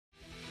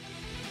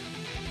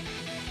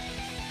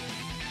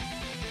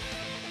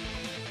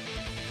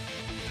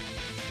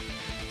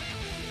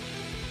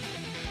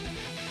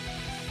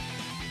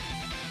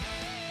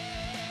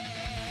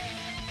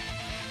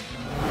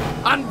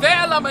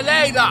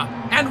Maleda.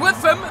 And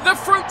with him, the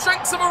fruit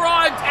drinks have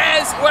arrived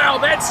as well.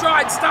 That's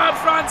right, Stade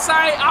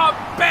Francais are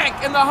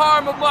back in the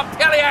home of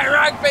Montpellier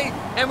Rugby,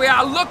 and we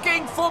are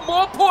looking for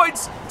more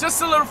points to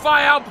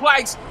solidify our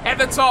place at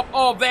the top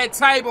of that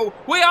table.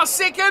 We are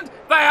second,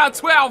 they are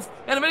 12th,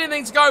 and if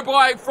anything to go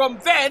by from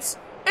that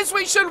is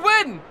we should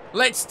win.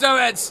 Let's do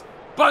it.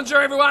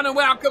 Bonjour everyone and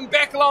welcome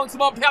back along to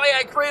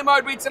Montpellier Career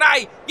Mode where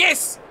today,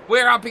 yes,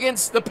 we're up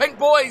against the Pink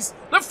Boys,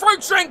 the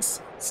Fruit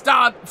Drinks,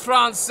 Stade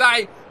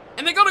Francais.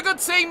 And they've got a good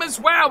team as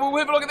well. We'll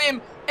have a look at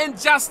them in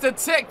just a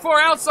tick.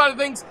 For our side of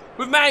things,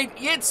 we've made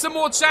yet some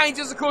more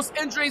changes. Of course,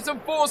 injuries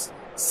have forced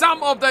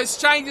some of those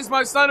changes,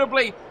 most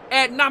notably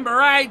at number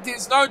 8.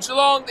 There's no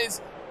Geelong, there's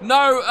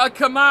no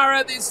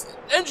Kamara. There's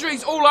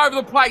injuries all over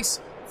the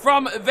place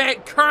from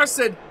that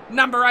cursed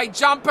number 8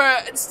 jumper.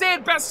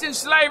 Instead, Bastien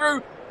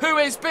Schleiru, who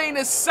has been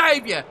a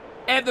saviour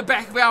at the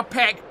back of our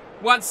pack,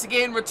 once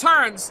again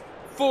returns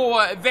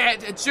for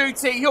that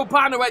duty. He'll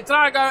partner with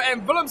Drago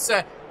and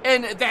Willemse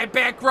in that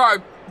back row.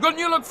 Good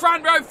new look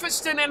front row.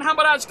 Fishton and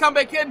Humberage come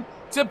back in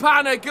to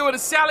partner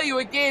Guadasali, who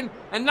again,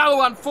 another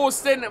one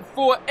forced in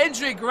for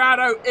injury.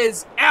 Guerrero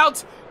is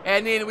out.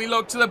 And then we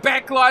look to the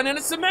back line, and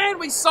it's a man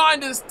we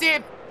signed as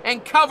depth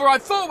and cover I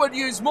thought would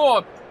use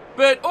more.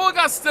 But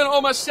Augustin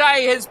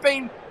Omache has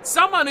been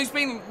someone who's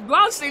been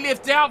largely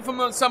left out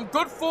from some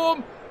good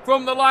form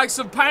from the likes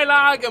of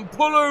Pelag and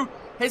Pulu.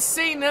 Has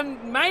seen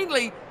him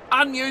mainly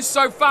unused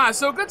so far.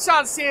 So a good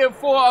chance here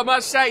for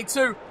Omache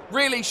to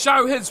really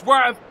show his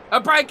worth.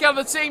 A break out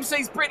of the team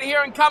sees Brett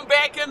Heron come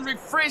back in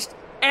refreshed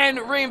and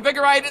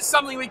reinvigorated,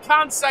 something we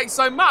can't say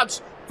so much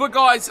for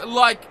guys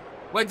like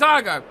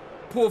Wadago.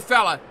 Poor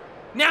fella.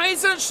 Now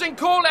here's an interesting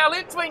call. Our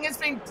left wing has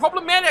been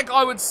problematic,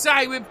 I would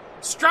say. We've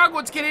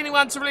struggled to get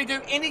anyone to really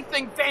do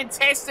anything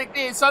fantastic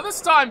there. So this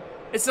time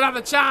it's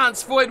another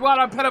chance for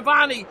Eduardo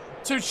Padovani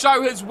to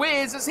show his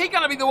wares. Is he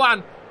going to be the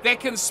one that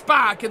can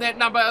spark in that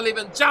number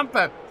 11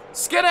 jumper?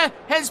 Skinner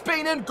has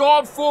been in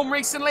God form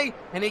recently,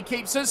 and he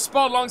keeps his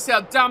spot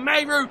alongside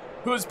Dalmeru,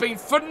 who has been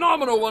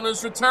phenomenal on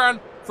his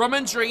return from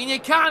injury. And you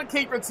can't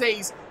keep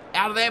Ratiz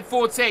out of that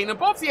 14. And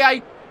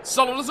Bothier,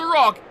 solid as a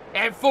rock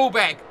at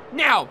fullback.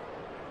 Now,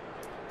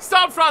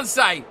 Stade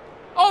Francais,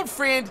 old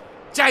friend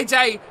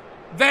JJ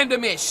Van der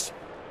Mesch.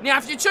 Now,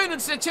 if you tune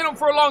into the channel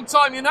for a long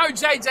time, you know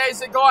JJ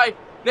is a guy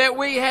that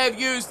we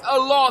have used a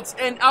lot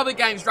in other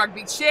games,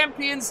 Rugby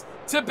Champions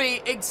to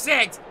be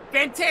exact.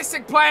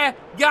 Fantastic player,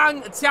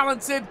 young,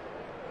 talented,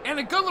 and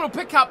a good little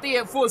pickup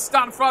there for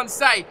Stade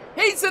Francais.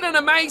 He's in an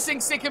amazing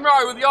second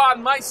row with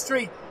Johan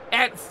Maestri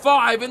at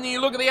 5. And then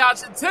you look at the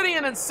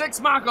Argentinian in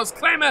 6, Marcos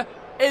Klemmer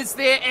is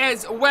there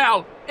as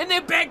well. In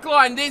their back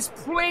line, there's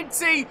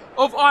plenty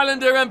of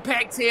Islander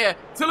impact here.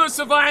 Toulouse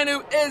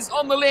Vainu is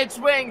on the left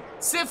wing.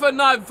 Sefa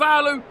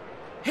Naivalu,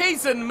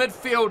 he's in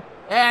midfield.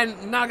 And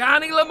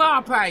Nagani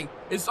Lamape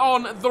is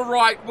on the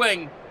right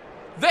wing.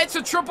 That's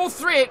a triple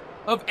threat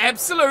of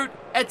absolute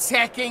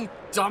attacking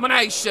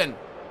domination.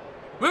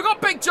 We've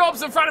got big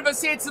jobs in front of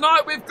us here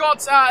tonight. We've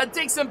got a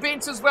decent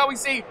bench as well. We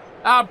see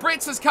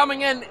Brett is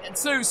coming in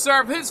to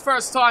serve his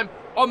first time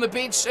on the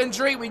bench.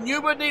 Injury, we knew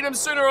we'd need him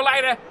sooner or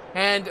later,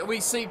 and we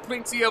see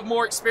plenty of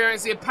more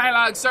experience here.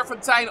 Pelag,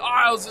 Serfontaine,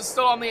 Isles is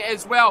still on there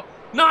as well.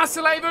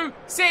 Nasalevu,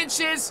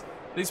 Sanchez,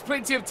 there's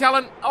plenty of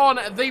talent on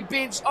the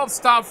bench of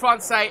Stade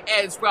Francais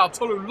as well.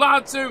 Tulu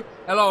Latu,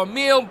 Hello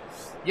Emile,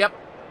 yep.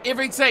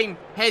 Every team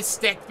has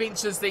stacked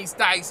benches these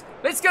days.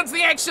 Let's get to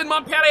the action.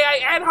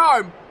 Montpellier at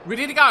home,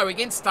 ready to go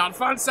against Stade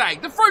Francais.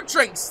 The Fruit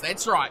Drinks,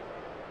 that's right.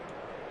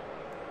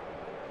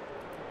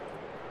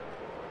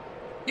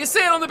 You see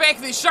it on the back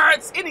of their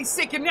shirts any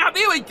second now.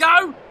 There we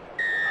go.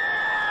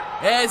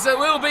 As it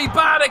will be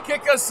Bar to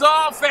kick us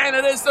off, and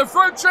it is the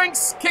Fruit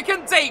Drinks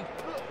kicking deep.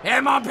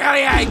 And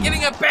Montpellier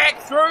getting it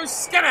back through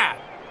Skinner.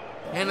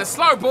 And a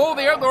slow ball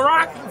there at the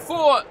ruck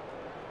for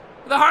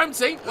the home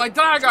team.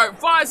 Wadago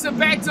fires it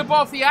back to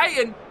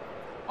Bothier, and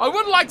I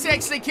would like to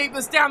actually keep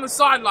this down the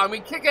sideline. We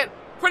kick it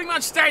pretty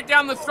much straight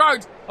down the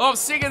throat of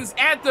Seggins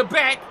at the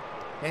back,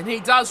 and he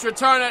does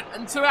return it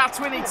into our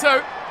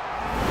 22.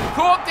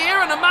 Caught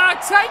there and a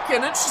mark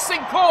taken.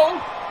 Interesting call.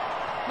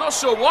 Not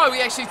sure why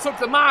we actually took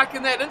the mark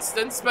in that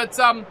instance, but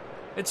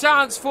a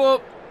chance for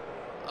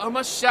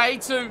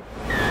Omache to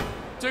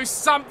do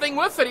something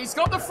with it. He's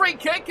got the free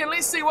kick, and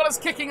let's see what his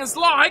kicking is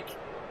like.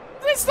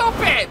 That's not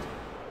bad.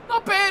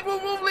 Not bad.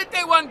 We'll let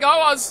that one go.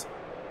 I was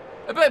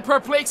a bit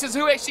perplexed as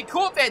who actually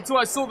caught that till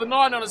I saw the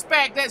 9 on his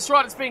back. That's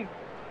right. It's been,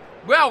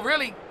 well,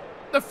 really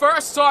the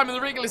first time in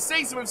the regular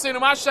season we've seen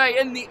Omache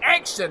in the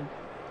action.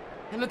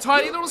 And a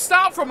tiny little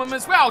start from him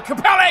as well.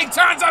 Capelli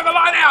turns over the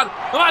line out.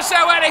 Omache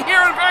away to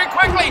Heron very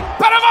quickly.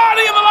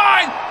 Padovani in the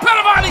line.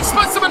 Padovani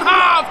splits him in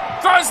half.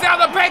 Throws down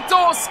the back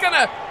door.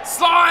 Skinner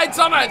slides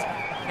on it.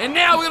 And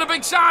now we've got a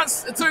big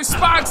chance to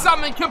spark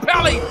something.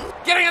 Capelli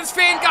getting his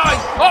fan going.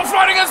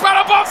 Offloading his man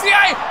to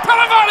Bothier.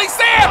 Padovani's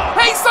there.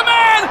 He's the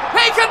man.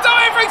 He can do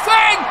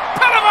everything.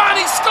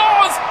 Padovani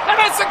scores. And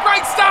it's a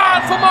great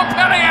start for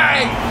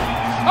Montpellier.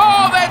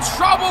 Oh, that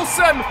trouble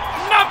awesome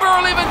number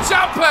 11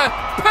 jumper.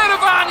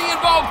 Padavani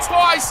involved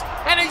twice,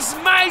 and his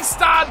may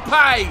start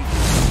pay.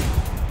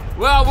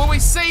 Well, will we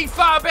see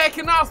far back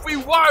enough? We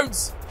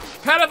won't.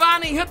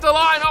 Padavani hit the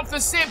line off the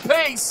set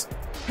piece.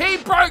 He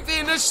broke the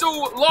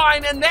initial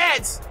line, and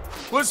that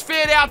was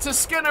fed out to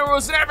Skinner. It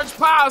was an average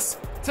pass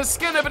to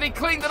Skinner, but he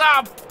cleaned it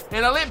up.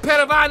 And it let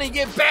Padavani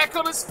get back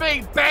on his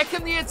feet, back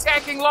in the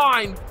attacking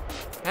line.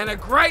 And a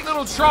great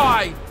little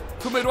try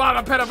from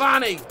Eduardo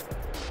Padavani.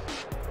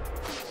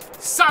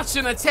 Such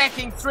an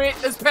attacking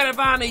threat is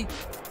Padavani.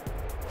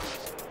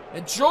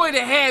 A joy to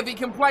have. He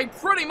can play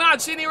pretty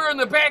much anywhere in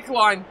the back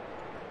line.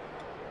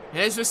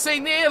 As we've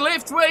seen there,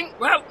 left wing,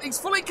 well, he's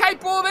fully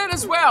capable of that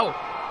as well.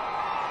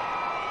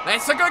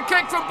 That's a good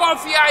kick from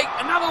Montpellier.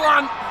 Another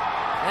one.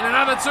 And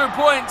another 2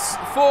 points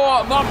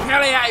for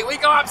Montpellier. We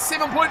go up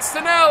 7 points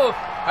to 0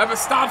 over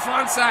Stade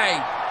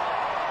Francais.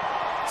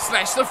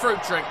 Slash the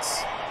fruit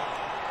drinks.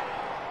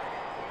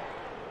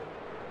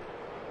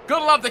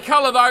 Gotta love the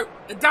colour though.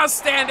 It does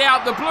stand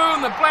out, the blue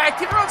and the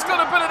black. Everyone's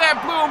got a bit of that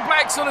blue and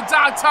black sort of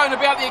dark tone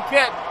about their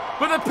kit.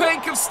 But the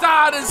pink of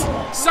Stade is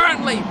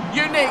certainly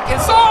unique.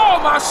 It's, oh,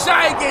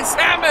 Marche gets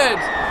hammered.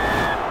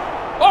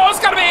 Oh, it's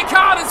going to be a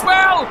card as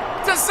well.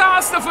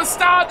 Disaster for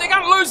Stade. They're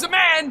going to lose a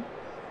man.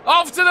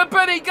 Off to the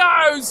bin he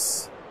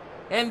goes.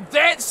 And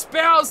that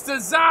spells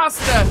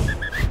disaster.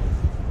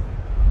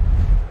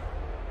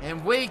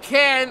 And we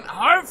can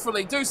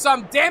hopefully do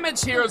some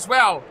damage here as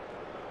well.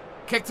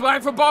 Kicked away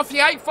from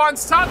Boffier,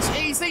 finds touch,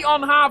 easy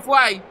on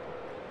halfway.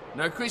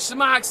 No question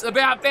marks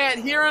about that.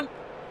 Heron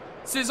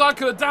says I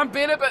could have done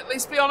better, but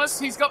let's be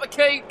honest, he's got the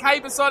K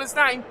beside his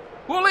name.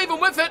 We'll leave him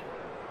with it.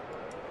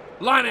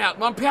 Line out,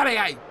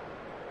 Montpellier.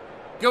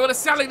 Go to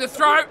selling the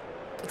throw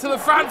to the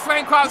front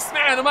flank pass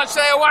man. A much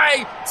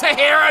away to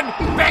Heron.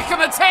 Back in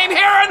the team,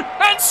 Heron,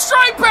 and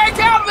straight back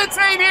out of the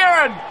team,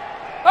 Heron.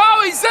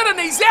 Oh, he's in and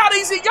he's out.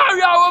 Easy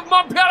yo-yo of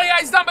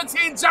Montpellier's number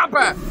 10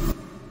 jumper.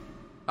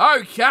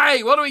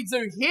 Okay, what do we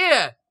do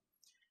here?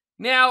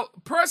 Now,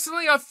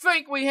 personally, I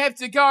think we have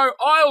to go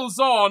Isles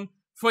on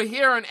for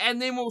Heron,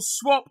 and then we'll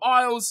swap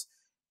Isles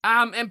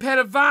and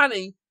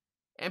Padavani.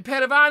 And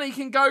Padavani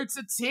can go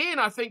to 10,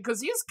 I think,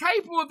 because he is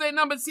capable of that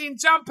number 10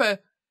 jumper.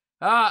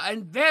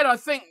 And that, I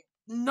think,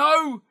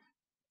 no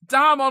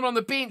Darmon on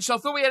the bench. I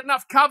thought we had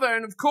enough cover,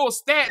 and of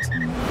course, that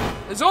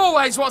is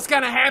always what's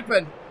going to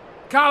happen.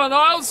 Carlin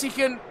Isles, you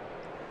can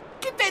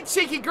get that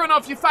cheeky grin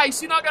off your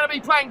face. You're not going to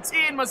be playing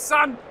 10, my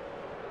son.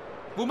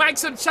 We'll make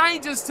some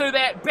changes to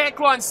that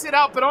backline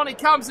setup, but on he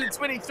comes in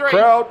 23.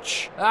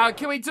 Crouch.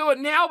 Can we do it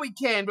now? We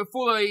can,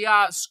 before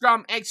the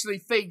scrum actually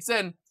feeds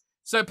in.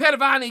 So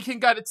Padavani can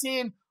go to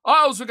 10.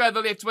 Isles will go to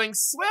the left wing.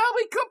 Well,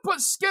 we could put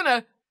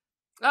Skinner.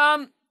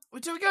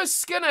 Do we go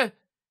Skinner?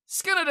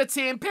 Skinner to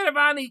 10.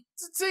 Padavani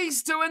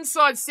tees to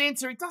inside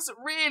centre. He doesn't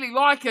really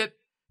like it.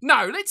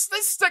 No, let's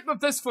stick with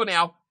this for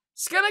now.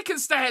 Skinner can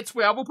stay at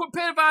 12. We'll put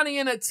Padavani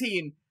in at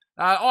 10.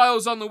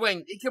 Isles on the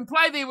wing. He can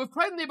play there. We've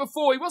played him there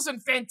before. He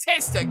wasn't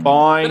fantastic.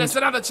 Fine. But it's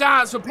another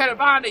chance for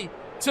Padavani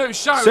to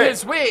show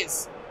his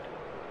wares.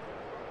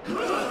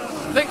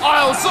 I think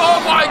Isles, oh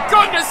my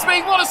goodness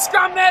me, what a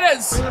scrum that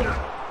is.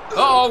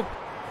 Uh-oh.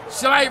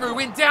 Shaleru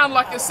went down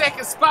like a sack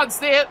of spuds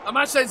there.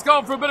 Amache's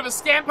gone for a bit of a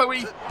scamper.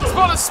 We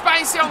spot a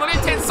space here on the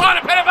left-hand side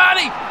of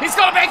Padavani. He's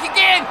got it back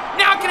again.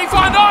 Now can he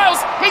find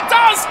Isles? He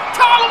does.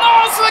 Carlin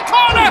Isles to the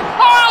corner.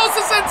 Isles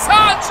is in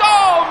touch.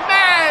 Oh,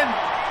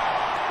 man.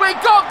 We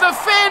got the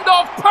fend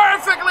off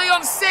perfectly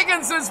on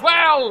seconds as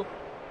well.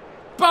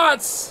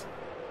 But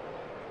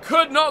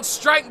could not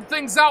straighten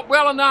things up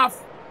well enough.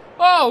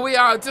 Oh, we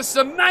are just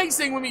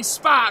amazing when we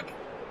spark.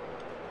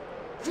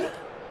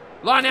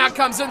 Line out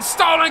comes in,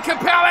 stolen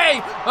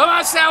Capelli.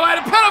 Almost our way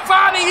to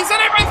Padavani. He's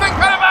in everything,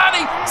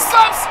 Padavani.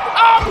 Slips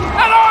up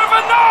and over.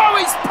 No,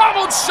 he's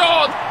pummeled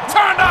short.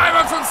 Turned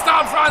over from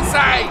Stade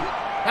Francais.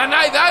 And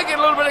they get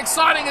a little bit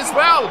exciting as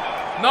well.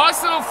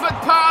 Nice little flick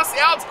pass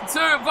out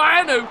to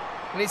Vaianu.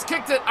 And he's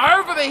kicked it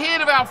over the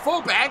head of our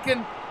fullback.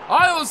 And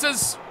Isles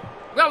is,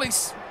 well,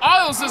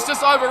 Isles has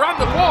just overrun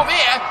the ball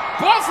there.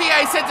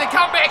 Boissier said to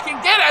come back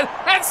and get it.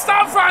 And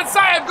Stade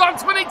Francais have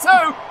gone 22.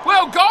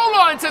 Well, goal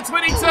line to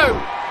 22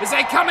 as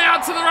they come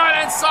out to the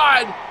right-hand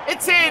side.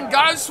 Etienne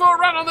goes for a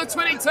run on the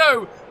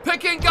 22.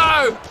 Pick and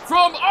go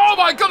from, oh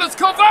my goodness,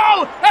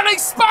 Koval. And he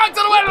sparked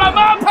it away to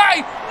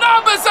Lamarpe.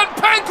 Numbers and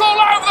pink all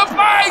over the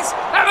place.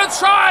 And a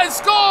try is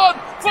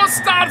scored for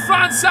Stade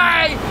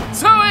Francais.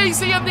 Too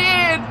easy in the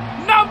end.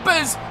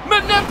 Numbers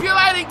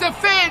manipulating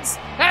defence,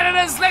 and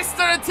it is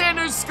Leicester Etienne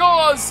who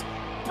scores.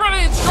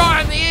 Brilliant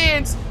try in the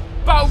end,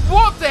 but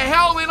what the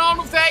hell went on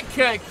with that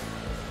kick?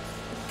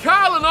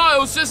 Carlin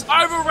Isles just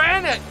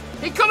overran it.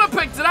 He could have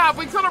picked it up,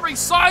 we could have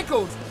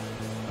recycled.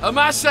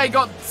 Amache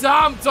got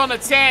dumped on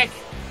attack.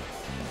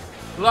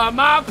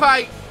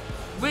 Lamarpe,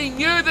 we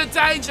knew the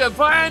danger.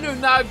 Vaianu,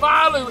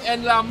 Naivalu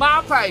and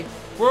Lamarpe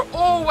were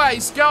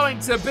always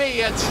going to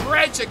be a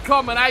tragic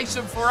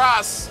combination for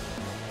us.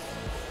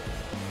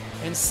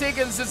 And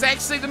Seggins is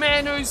actually the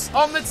man who's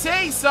on the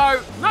tee,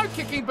 so no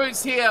kicking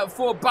boots here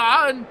for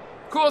Bar. And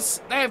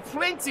course, they have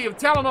plenty of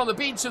talent on the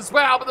bench as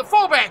well, but the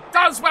fullback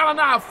does well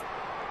enough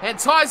and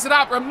ties it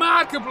up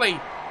remarkably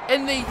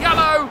in the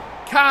yellow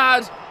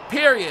card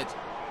period.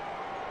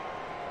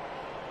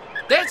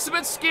 That's a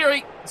bit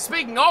scary.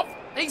 Speaking of,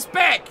 he's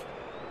back.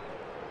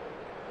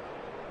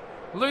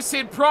 Loose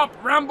head prop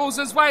rumbles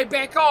his way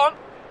back on.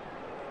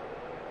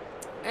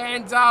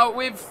 And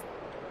we've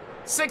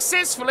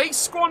successfully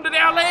squandered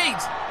our lead.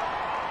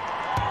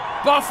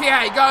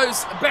 Montpellier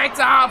goes back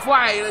to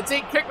halfway. The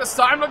deep kick this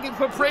time, looking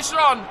for pressure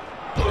on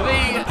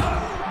the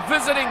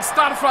visiting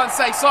Stade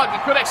Francais side.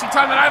 We could actually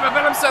turn that over,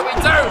 but so we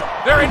do.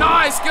 Very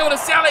nice. Gilda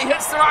Sally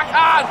hits the ruck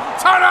hard.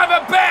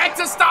 Turnover back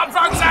to Stade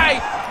Francais.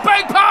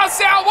 Big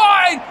pass out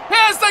wide.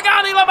 Here's the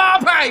Gani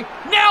Lamape.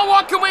 Now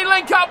what can we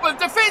link up with?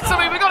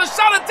 Defensively, we've got to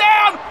shut it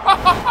down.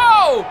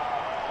 Oh,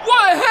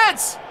 what a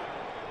hit.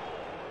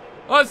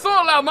 I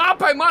thought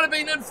Lamape might have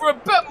been in for a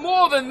bit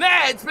more than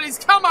that, but he's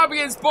come up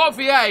against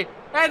Montpellier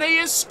and he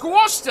has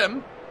squashed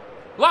him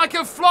like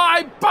a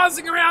fly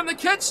buzzing around the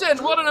kitchen.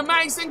 What an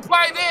amazing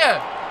play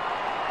there.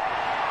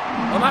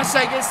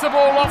 Omashe gets the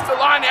ball off the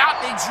line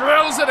out and he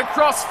drills it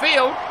across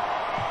field.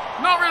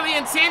 Not really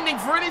intending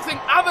for anything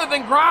other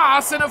than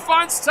grass, and it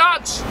finds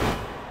touch.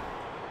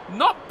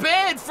 Not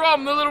bad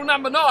from the little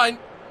number 9.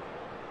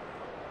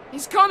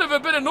 He's kind of a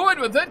bit annoyed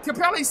with it.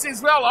 Capelli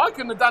says, well, I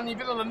couldn't have done any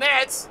better than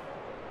that.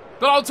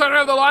 But I'll turn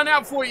over the line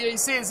out for you, he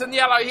says, in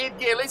yellow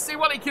headgear. Let's see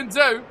what he can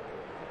do.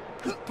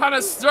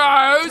 Punis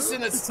throws,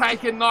 and it's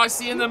taken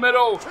nicely in the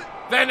middle.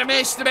 Van der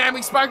Mesh, the man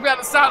we spoke about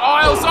at the start.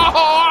 Isles,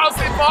 Isles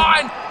in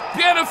behind.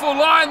 Beautiful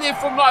line there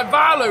from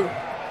Naivalu.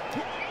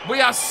 We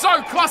are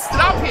so clustered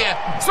up here.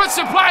 Switch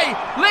of play,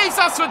 leaves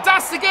us with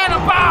dust again,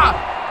 and Bar.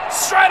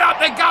 Straight up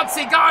the guts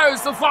he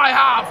goes, the fly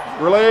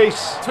half.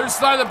 Release. Too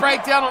slow the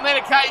breakdown on that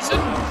occasion.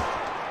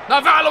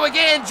 Naivalu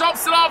again,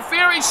 drops it off,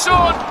 very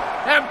short,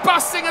 and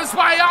busting his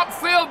way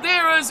upfield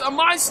there is a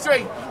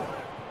Maestri.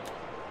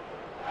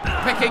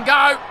 Pick and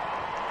go.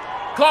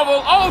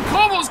 Cobble, oh,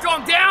 Cobble's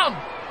gone down.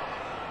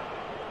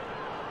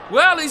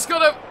 Well, he's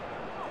got a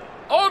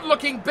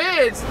odd-looking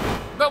beard,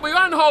 but we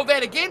won't hold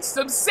that against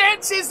him.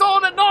 Sanchez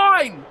on at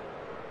 9.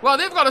 Well,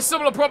 they've got a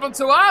similar problem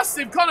to us.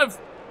 They've kind of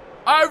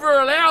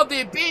over-allowed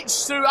their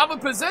bench to other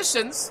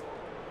positions,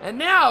 and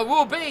now it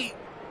will be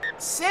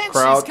Sanchez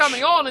Crouch.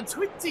 Coming on in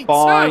 22.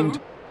 Bind.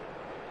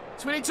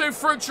 22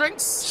 fruit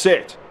drinks.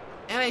 Sit.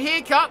 And a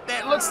haircut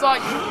that looks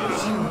like,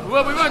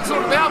 well, we won't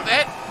talk about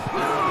that.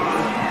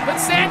 But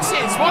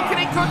Sanchez, what can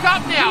he cook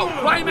up now?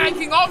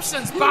 Playmaking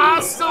options.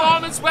 Bar's still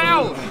on as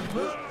well.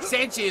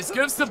 Sanchez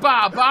gives to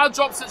Bar. Bar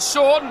drops it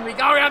short, and we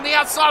go around the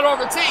outside.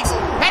 Ortiz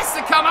has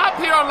to come up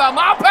here on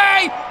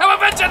Lamape. And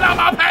we've injured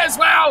Lamape as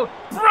well.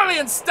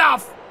 Brilliant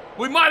stuff.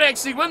 We might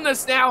actually win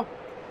this now.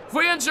 If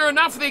we injure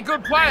enough of their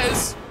good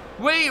players,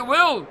 we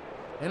will.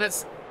 And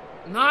it's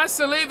nice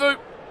to leave.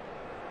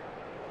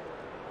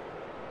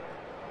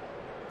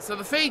 So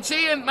the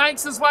Fijian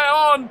makes his way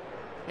on.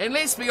 And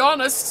let's be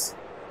honest,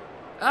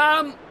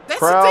 that's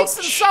Crouch. a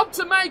decent sub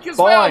to make as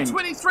Bind.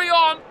 well. 23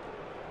 on.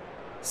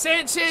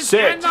 Sanchez Sit.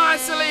 and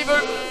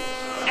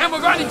Naisalivu. And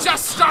we've only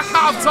just struck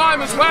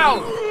half-time as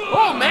well.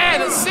 Oh,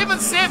 man, it's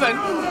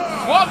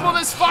 7-7. What will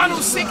this final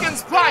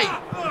seconds play?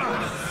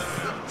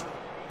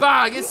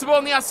 Bar gets the ball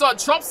on the outside,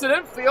 chops it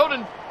infield,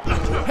 and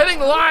hitting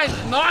the line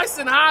nice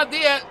and hard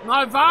there.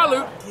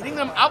 Naivalu getting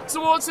them up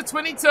towards the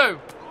 22.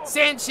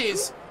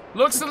 Sanchez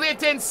looks to the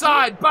left-hand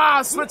side.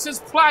 Bar switches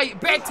play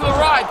back to the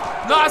right.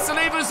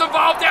 Naisalivu's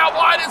involved out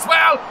wide as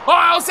well.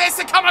 Isles has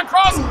to come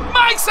across.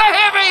 Makes a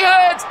heavy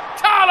hit.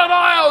 Carlin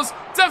Isles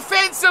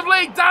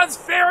defensively does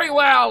very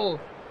well.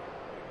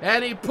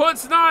 And he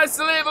puts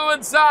Naisalivu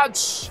in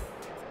touch.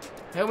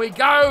 And we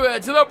go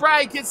to the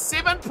break. It's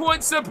 7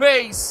 points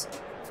apiece.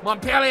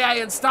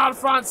 Montpellier and Stade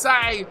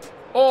Francais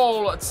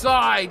all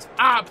tied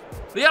up.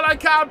 The yellow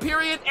card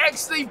period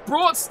actually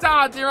brought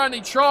Stade their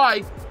only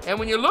try. And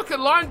when you look at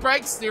line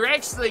breaks, they're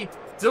actually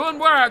doing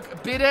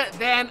work better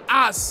than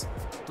us.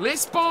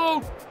 Less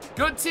ball,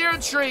 good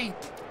territory.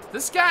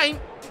 This game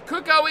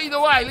could go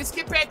either way. Let's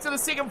get back to the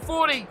second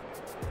 40.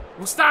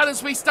 We'll start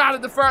as we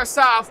started the first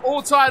half.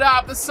 All tied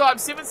up. This time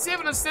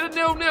 7-7 instead of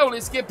 0-0.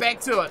 Let's get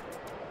back to it.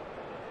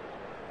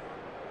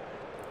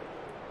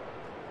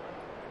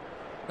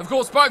 Of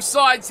course, both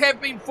sides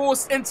have been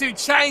forced into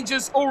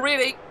changes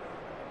already.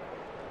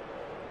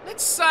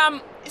 Let's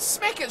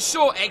smack it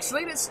short,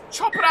 actually. Let's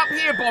chop it up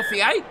here,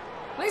 Boffier.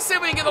 Let's see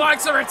if we can get the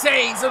likes of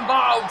Ortiz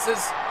involved.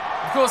 As,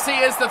 of course, he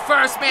is the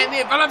first man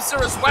there.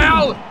 Willemser as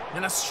well.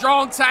 And a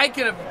strong take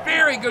and a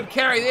very good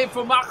carry there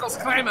for Marcos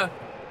Kramer.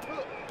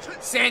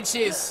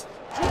 Sanchez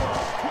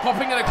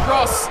popping it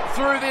across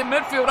through their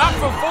midfield. Up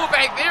for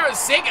fullback there is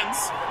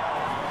Seconds.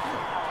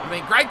 I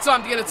mean, great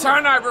time to get a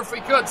turnover if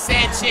we could.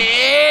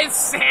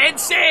 Sanchez!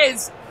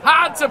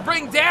 Hard to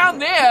bring down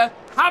there.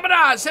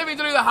 Hamanaj having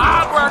to do the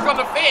hard work on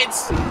the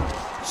fence.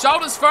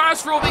 Shoulders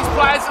first for all these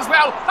players as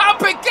well.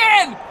 Up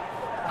again!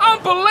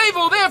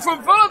 Unbelievable there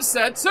from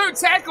Willemser. 2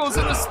 tackles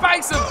in the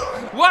space of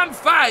one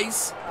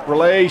phase.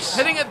 Release.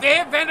 Hitting it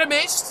there, Van der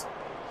Mesh.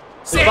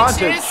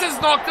 Sanchez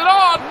has knocked it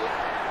on.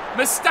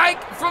 Mistake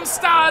from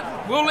start.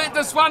 We'll let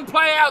this one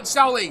play out,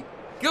 shall we?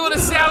 Good to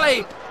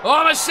Sally.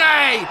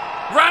 O'Shea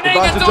running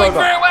and doing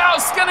very well.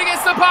 Skinner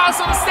gets the pass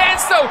on a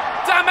standstill.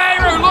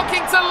 Dameru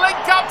looking to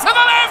link up to the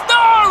left.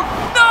 No!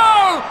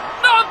 No!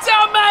 Not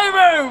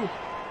Dameru!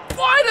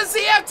 Why does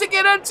he have to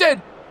get injured?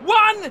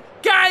 One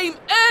game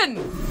in.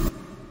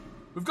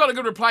 We've got a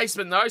good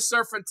replacement though.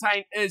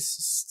 Surfontaine is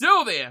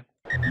still there.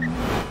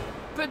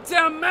 But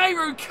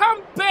Dameru,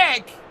 come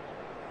back.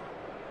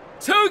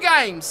 2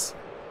 games.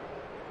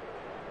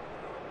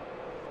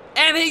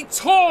 And he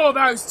tore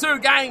those 2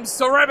 games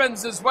to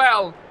ribbons as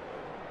well.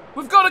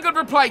 We've got a good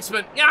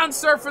replacement. Jan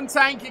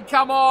Surfontaine can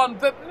come on.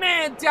 But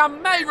man,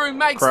 Dameru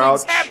makes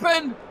things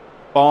happen.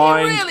 He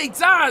really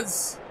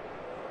does.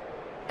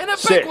 In a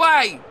big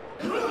way.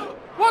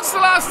 Watch the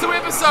last 2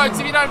 episodes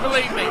if you don't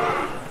believe me.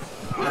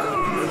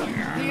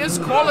 He is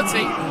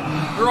quality.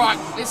 Right,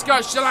 let's go,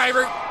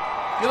 Shaleru.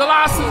 You're the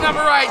last of the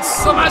number 8.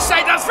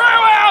 Somache does very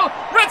well.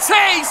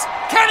 Ratiz,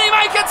 can he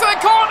make it to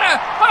the corner?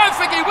 I don't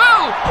think he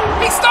will.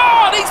 He's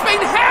not. He's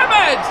been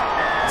hammered.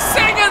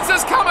 Seconds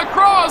has come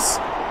across,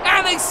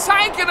 and he's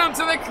taken him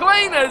to the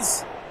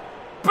cleaners.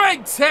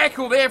 Big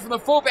tackle there from the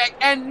fullback,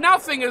 and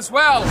nothing as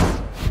well.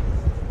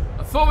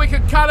 I thought we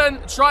could cut in,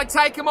 try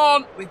take him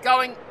on. We're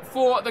going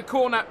for the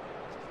corner.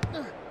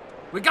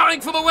 We're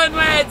going for the win,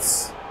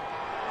 lads.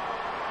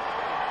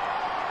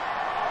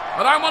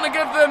 I don't want to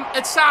give them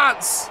a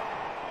chance.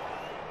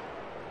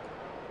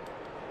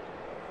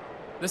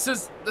 This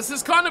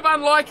is kind of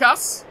unlike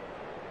us,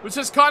 which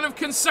is kind of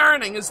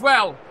concerning as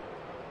well.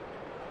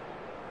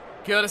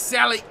 Good to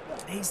Sally.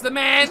 He's the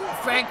man.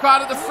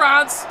 Francard at the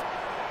front.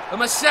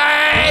 Mache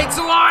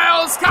to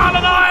Isles.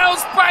 Carlin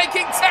Isles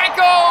breaking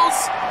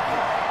tackles.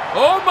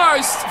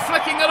 Almost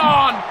flicking it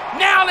on.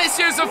 Now let's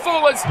use the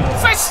forwards.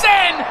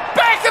 Fishton,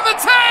 back of the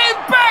team,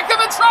 back of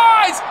the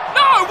tries.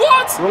 No,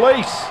 what?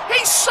 Release.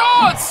 He's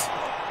short.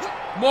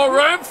 More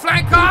room.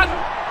 Francard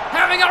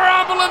having a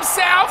rumble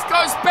himself.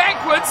 Goes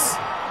backwards.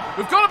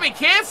 We've got to be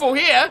careful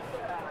here.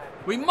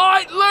 We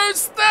might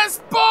lose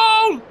this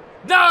ball.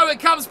 No, it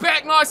comes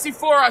back nicely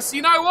for us.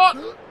 You know what?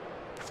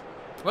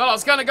 Well, I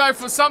was going to go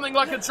for something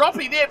like a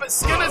droppy there, but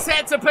Skinner's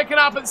had to pick it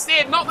up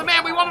instead. Not the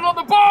man we wanted on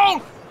the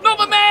ball. Not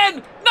the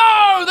man.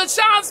 No, the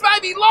chance may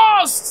be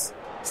lost.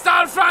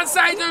 Stade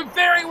Francais do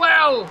very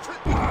well.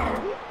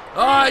 Oh,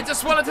 I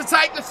just wanted to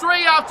take the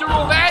 3 after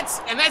all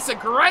that. And that's a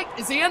great...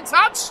 Is he in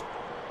touch?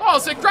 Oh,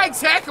 it's a great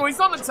tackle. He's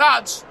not in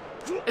touch.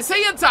 Is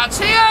he in touch?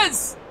 He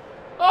is.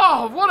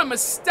 Oh, what a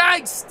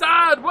mistake,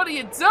 Stade. What are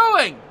you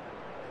doing?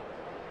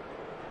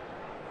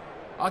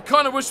 I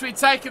kind of wish we'd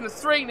taken the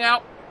 3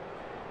 now.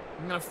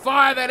 I'm going to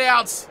fire that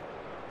out.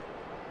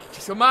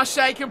 So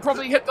Marche can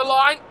probably hit the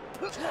line.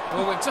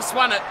 Oh, we've just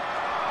won it.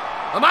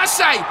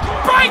 Marche,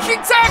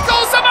 breaking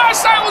tackles.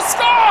 Marche will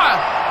score.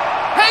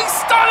 He's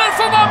done it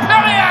for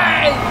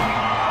Montpellier.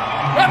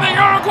 And the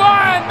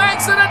Uruguayan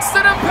makes an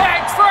instant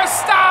impact.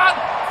 First start,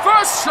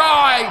 first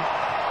try.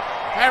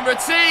 And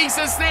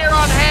Ratiz is there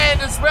on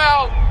hand as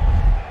well.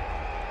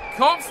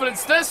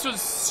 Confidence. This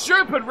was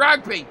stupid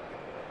rugby.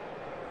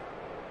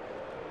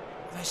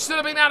 They should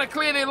have been able to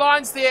clear their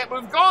lines there.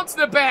 We've gone to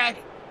the back.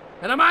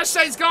 And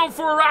Amache's gone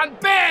for a run.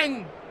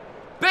 Bang!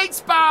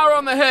 Beats Bar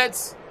on the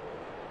hit.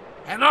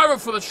 And over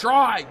for the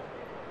try.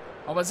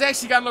 I was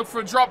actually going to look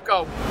for a drop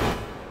goal.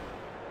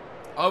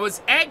 I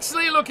was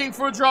actually looking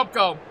for a drop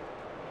goal.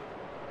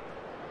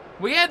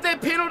 We had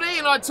that penalty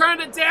and I turned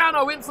it down.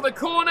 I went for the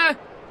corner.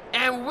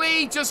 And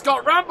we just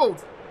got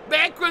rumbled.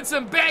 Backwards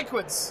and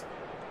backwards.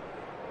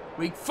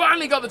 We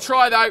finally got the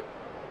try though.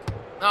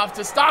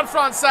 After Stade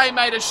Francais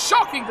made a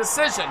shocking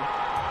decision.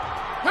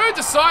 Who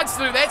decides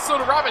to do that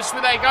sort of rubbish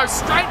where they go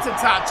straight to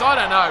touch? I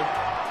don't know.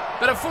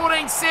 But at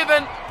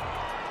 14-7,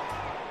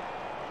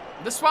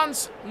 this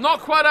one's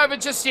not quite over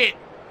just yet.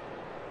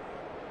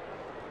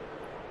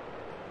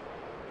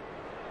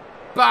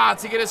 Bar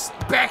to get us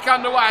back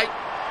underway.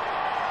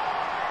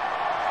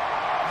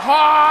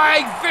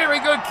 High, very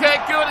good kick.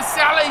 Good to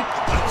Sally.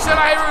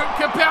 Shaleru,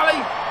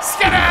 Capelli.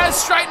 Skinner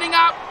straightening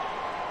up.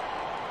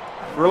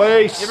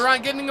 Release.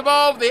 Everyone getting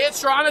involved there,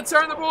 trying to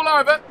turn the ball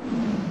over.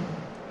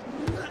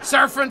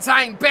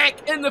 Surfontaine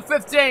back in the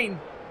 15.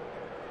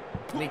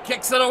 And he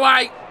kicks it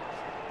away.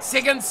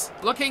 Seconds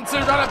looking to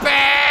run it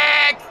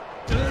back.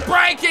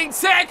 Breaking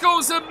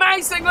tackles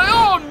amazingly.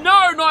 Oh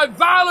no,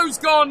 Naivalu's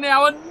gone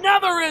now.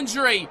 Another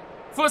injury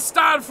for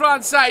Stade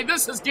Francais.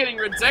 This is getting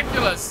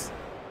ridiculous.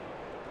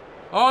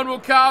 On will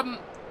come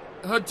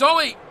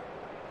Hodoi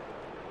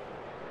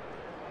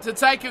to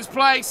take his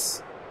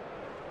place.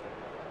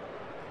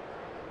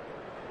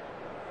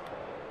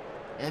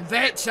 And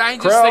that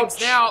changes things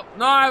now.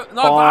 No,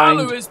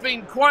 Valu has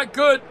been quite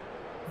good.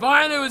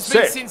 Vainu has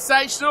been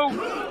sensational.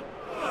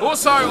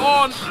 Also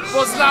on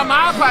was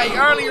Lamape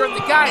earlier in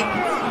the game.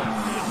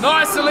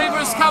 Nice,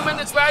 Oliver's come in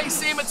as well. You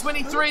see him at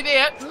 23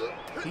 there.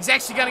 He's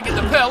actually going to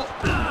get the pill.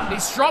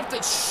 He's dropped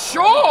it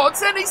short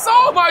and he's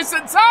almost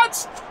in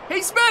touch.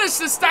 He's managed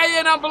to stay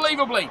in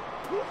unbelievably.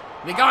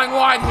 They're going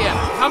wide here.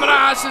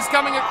 Hamanaj is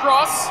coming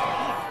across.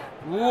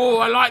 Ooh,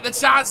 I like the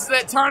chances of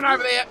that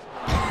turnover there.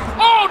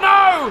 Oh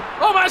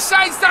no!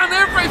 O'Mashay's done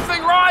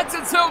everything right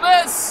until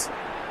this.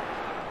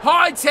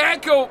 High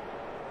tackle.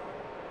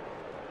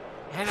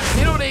 And a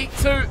penalty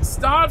to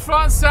Stade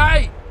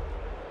Francais.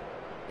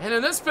 And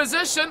in this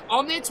position,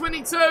 on their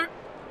 22,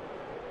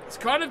 it's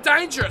kind of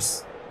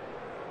dangerous.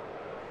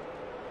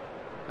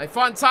 They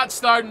find touch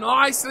though,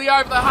 nicely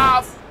over the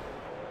half.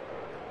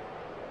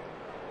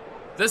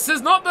 This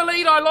is not the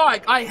lead I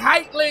like. I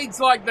hate leads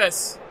like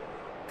this.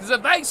 Because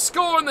if they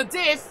score in the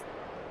death,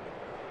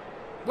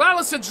 well,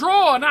 it's a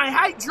draw, and I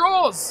hate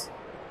draws.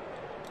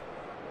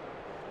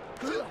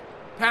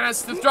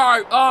 Panis to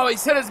throw. Oh,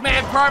 he's hit his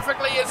man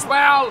perfectly as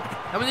well.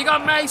 And when you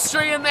got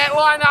Maestri in that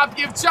lineup,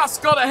 you've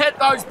just got to hit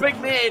those big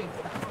men.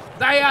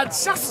 They are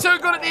just too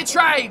good at their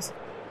trade.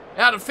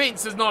 Our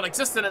defence is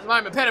non-existent at the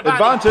moment. Petavani.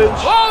 Advantage.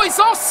 Oh, he's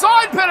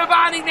offside,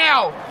 Petavani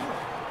now.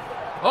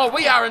 Oh,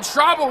 we are in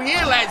trouble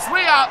here, lads.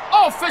 We are...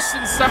 Oh, fished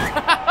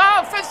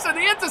in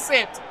the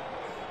intercept.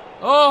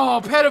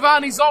 Oh,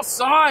 Petavani's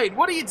offside.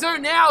 What do you do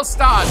now,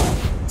 Stade?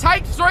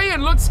 Take 3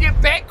 and look to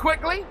get back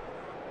quickly.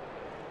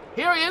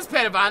 Here he is,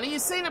 Petavani.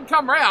 You've seen him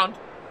come round.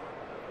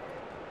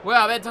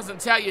 Well, that doesn't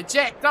tell you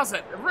jack, does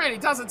it? It really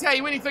doesn't tell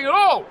you anything at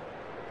all.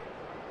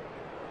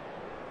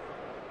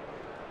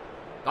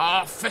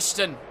 Oh,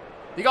 Fishton.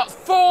 You got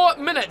 4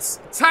 minutes.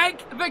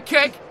 Take the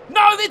kick.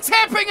 No, they're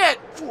tapping it.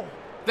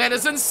 That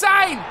is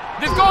insane.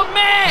 They've gone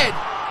mad.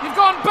 You've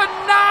gone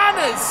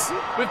bananas.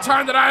 We've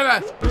turned it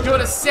over. Good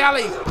to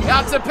Sally.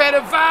 Out to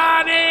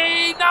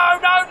Petavani. No,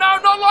 no,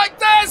 no, not like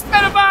this,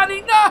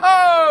 Petavani.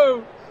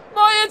 No.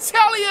 My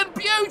Italian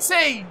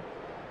beauty.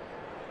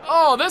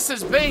 Oh, this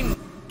has been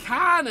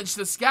carnage.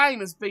 This game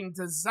has been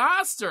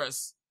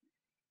disastrous.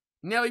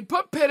 Now, we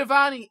put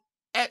Petavani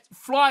at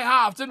fly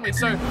half, didn't we?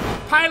 So,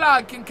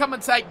 Paylard can come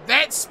and take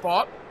that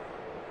spot.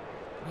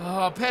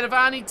 Oh,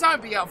 Petavani,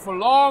 don't be out for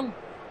long.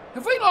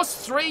 Have we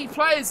lost 3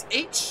 players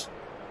each?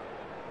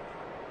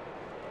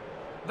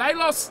 They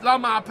lost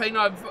Lamapi,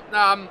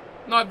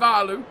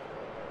 Naivalu.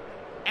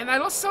 And they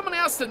lost someone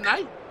else, didn't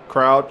they?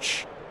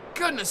 Crouch.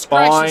 Goodness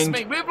gracious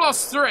me, we've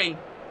lost 3.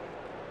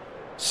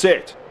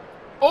 Sit.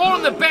 All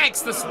in the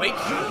backs this week.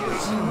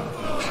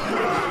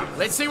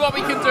 Let's see what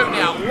we can do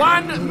now.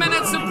 1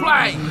 minute to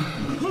play.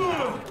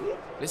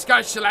 Let's go,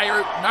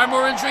 Shaleru. No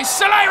more injuries.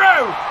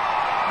 Shaleru!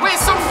 Where's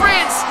some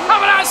friends?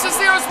 Hamanash is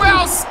there as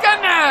well.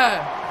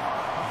 Skinner!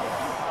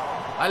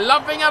 I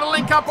love being able to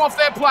link up off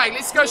that play.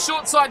 Let's go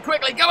short side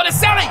quickly. Go into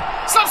Sally.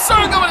 Stop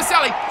soon going to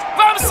Sally.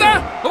 Vamsa,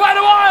 away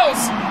to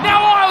Isles. Now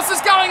Isles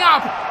is going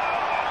up.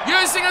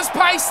 Using his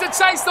pace to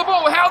chase the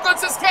ball. How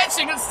good's his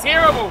catching? It's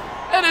terrible.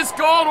 It has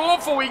gone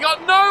awful. We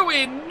got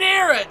nowhere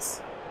near it.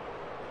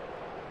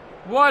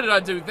 Why did I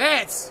do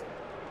that?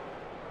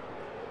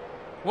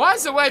 Why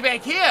is it way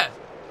back here?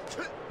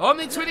 On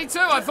the 22,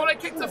 I thought I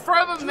kicked the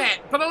throw of Matt.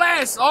 But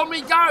alas, on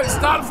we go.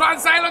 Stade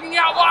Francais looking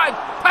out wide.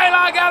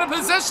 Paylard out of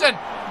position.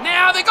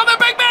 Now they got the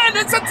big man.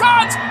 It's a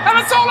touch. And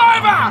it's all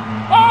over.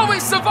 Oh, we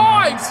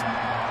survived.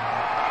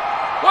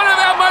 One of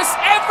our most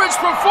average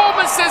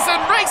performances in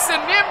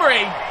recent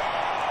memory.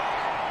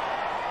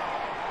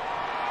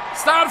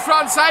 Stade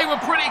Francais were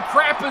pretty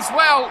crap as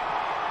well.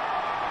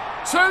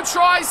 2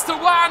 tries to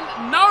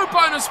 1. No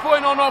bonus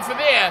point on offer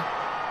there.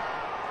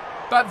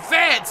 But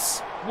that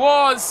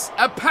was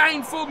a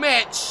painful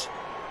match.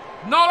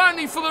 Not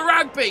only for the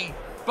rugby,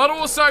 but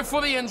also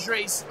for the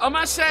injuries.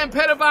 O'Mashey and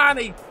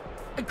Petavani.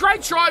 A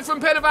great try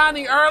from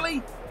Petavani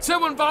early.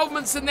 2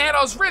 involvements in that.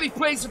 I was really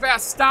pleased with our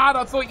start.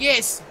 I thought,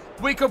 yes,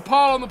 we could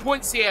pile on the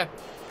points here.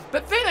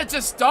 But then it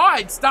just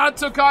died. Stade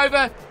took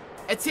over.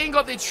 Etienne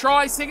got their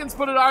try. Seconds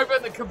put it over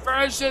in the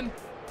conversion.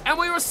 And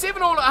we were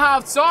 7-all at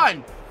half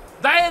time.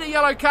 They had a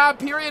yellow card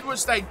period,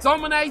 which they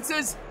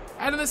dominated.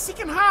 And in the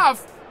second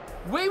half,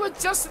 we were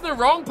just in the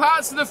wrong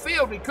parts of the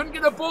field. We couldn't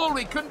get the ball.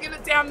 We couldn't get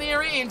it down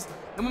their end.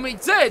 And when we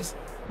did,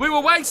 we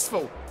were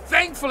wasteful.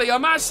 Thankfully,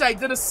 O'Mashey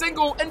did a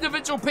single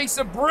individual piece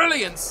of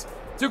brilliance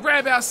to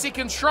grab our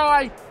second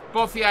try.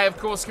 Bothier, of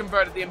course,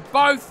 converted them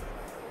both.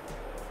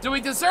 Do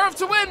we deserve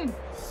to win?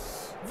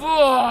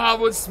 Oh, I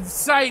would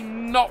say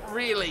not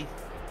really.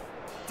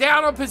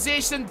 Down on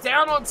possession,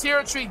 down on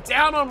territory,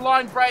 down on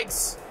line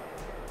breaks.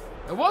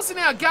 It wasn't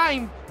our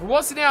game. It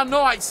wasn't our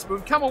night.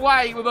 We've come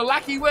away with a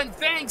lucky win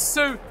thanks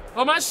to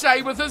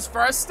O'Mashey with his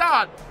first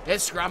start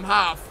at scrum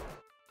half.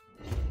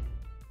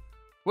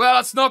 Well,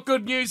 it's not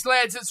good news,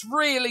 lads. It's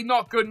really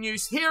not good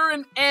news.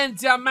 Heron and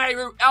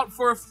Dalmeiru out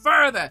for a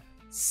further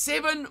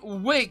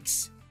 7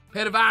 weeks.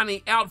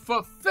 Petavani out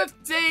for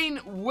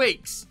 15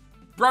 weeks.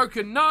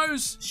 Broken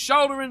nose,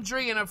 shoulder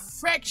injury, and a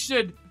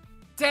fractured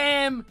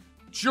damn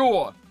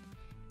jaw.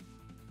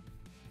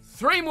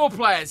 3 more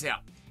players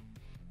out.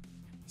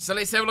 So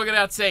let's have a look at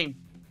our team.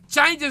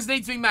 Changes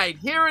need to be made.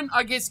 Heron,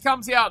 I guess,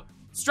 comes out.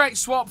 Straight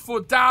swap for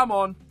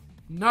Darmon.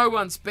 No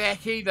one's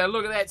back either.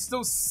 Look at that.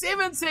 Still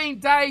 17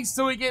 days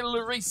till we get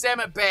Reece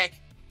Sammet back.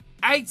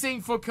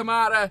 18 for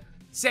Kamara.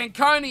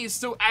 Sanconi is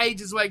still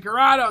ages away.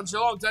 Garada and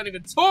Geelong, don't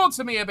even talk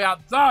to me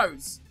about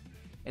those.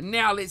 And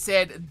now let's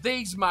add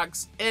these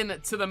mugs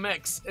into the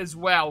mix as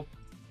well.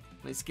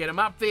 Let's get them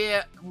up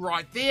there.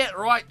 Right there.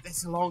 Right.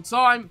 That's a long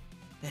time.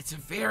 That's a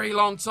very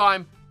long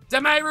time.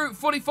 Demeru,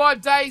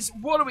 45 days.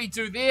 What do we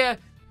do there?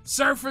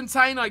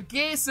 Serfontaine, I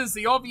guess, is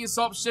the obvious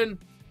option.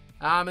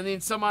 And then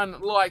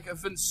someone like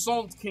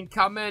Vincent can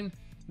come in.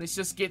 Let's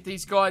just get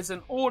these guys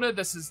in order.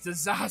 This is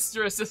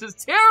disastrous. This is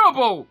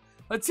terrible.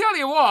 I tell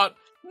you what,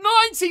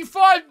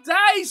 95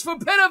 days for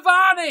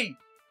Pitovani.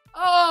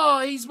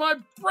 Oh, he's my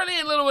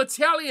brilliant little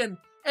Italian.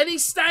 And he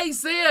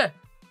stays there.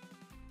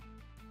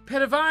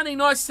 Pitovani,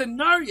 nice to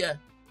know you.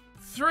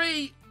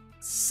 3,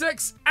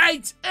 6,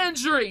 8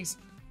 injuries.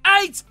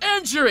 8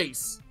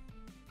 injuries.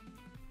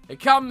 It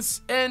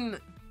comes in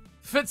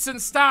fits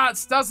and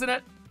starts, doesn't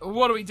it?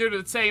 What do we do to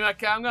the team?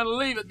 Okay, I'm going to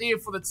leave it there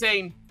for the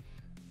team.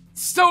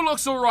 Still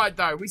looks alright,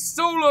 though. We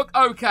still look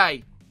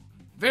okay.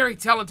 Very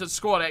talented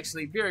squad,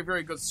 actually. Very,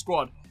 very good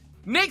squad.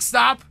 Next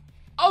up,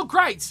 oh,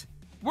 great.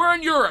 We're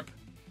in Europe.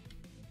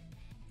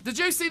 Did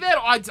you see that?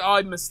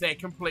 I missed that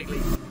completely.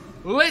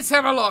 Let's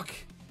have a look.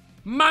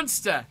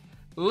 Munster.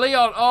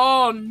 Lyon.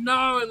 Oh,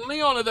 no. And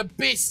Lyon are the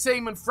best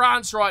team in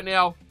France right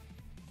now.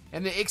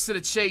 And the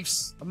Exeter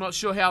Chiefs. I'm not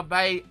sure how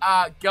they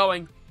are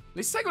going.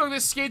 Let's take a look at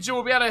this schedule.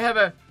 We'll be able to have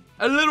a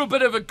little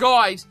bit of a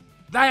guide.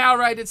 They are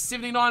rated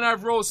 79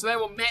 overall, so they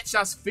will match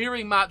us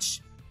very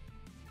much.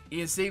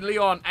 You see,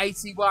 Lyon,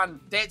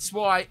 81. That's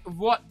why.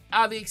 What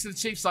are the Exeter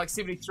Chiefs like?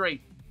 73.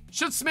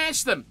 Should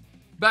smash them.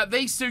 But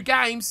these two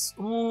games,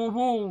 are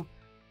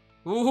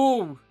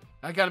going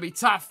to be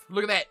tough.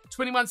 Look at that.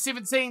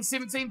 21-17,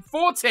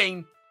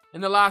 17-14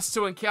 in the last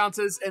two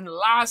encounters in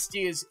last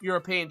year's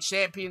European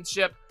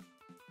Championship.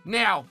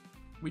 Now,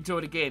 we do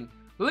it again.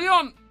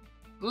 Lyon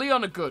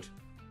are good.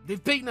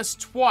 They've beaten us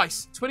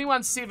twice,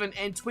 21-7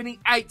 and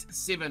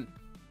 28-7.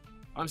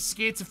 I'm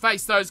scared to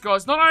face those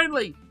guys, not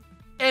only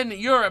in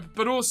Europe,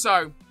 but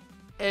also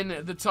in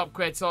the top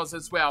quartiles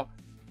as well.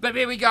 But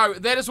there we go.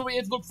 That is what we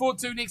have to look forward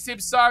to next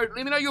episode.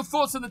 Let me know your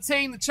thoughts on the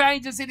team, the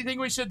changes, anything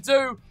we should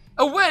do.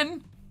 A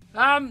win,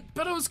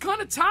 but it was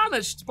kind of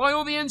tarnished by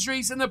all the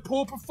injuries and the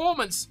poor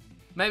performance.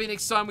 Maybe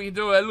next time we can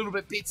do a little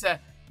bit better.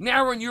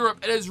 Now we're in Europe,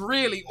 it is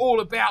really all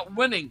about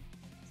winning.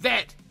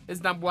 That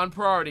is #1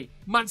 priority.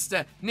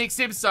 Munster, next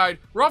episode.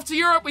 We're off to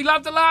Europe. We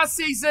loved it last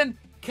season.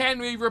 Can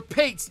we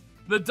repeat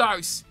the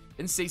dose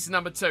in season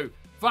 #2?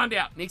 Find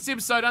out next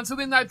episode. Until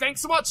then, though,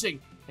 thanks for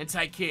watching and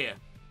take care.